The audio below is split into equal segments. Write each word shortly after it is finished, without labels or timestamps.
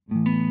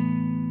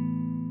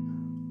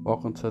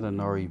Welcome to the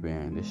Nori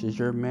Band. This is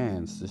your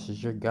mans. This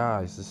is your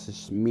guys. This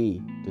is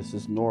me. This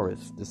is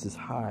Norris. This is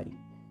Hi.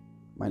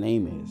 My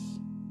name is.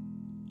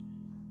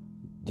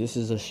 This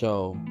is a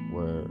show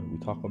where we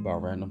talk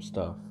about random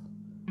stuff.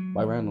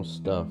 By random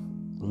stuff,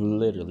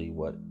 literally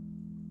what?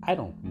 I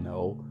don't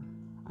know.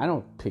 I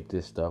don't pick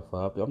this stuff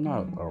up. I'm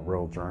not a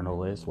real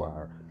journalist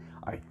where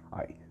I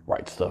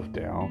write stuff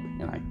down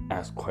and I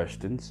ask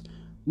questions.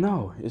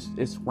 No,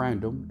 it's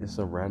random. It's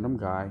a random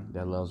guy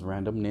that loves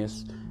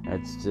randomness.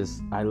 It's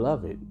just, I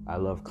love it. I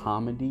love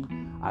comedy.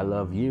 I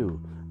love you.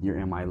 You're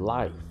in my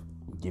life.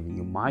 I'm giving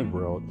you my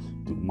world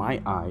through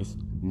my eyes,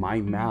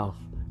 my mouth,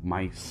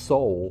 my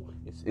soul.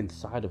 It's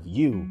inside of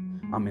you.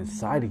 I'm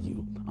inside of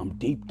you. I'm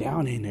deep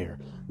down in there.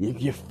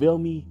 You feel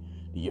me?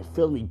 Do you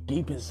feel me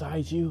deep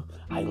inside you?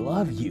 I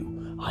love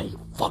you. I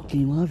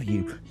fucking love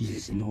you.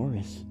 This is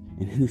Norris,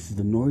 and this is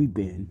the Nori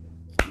Band.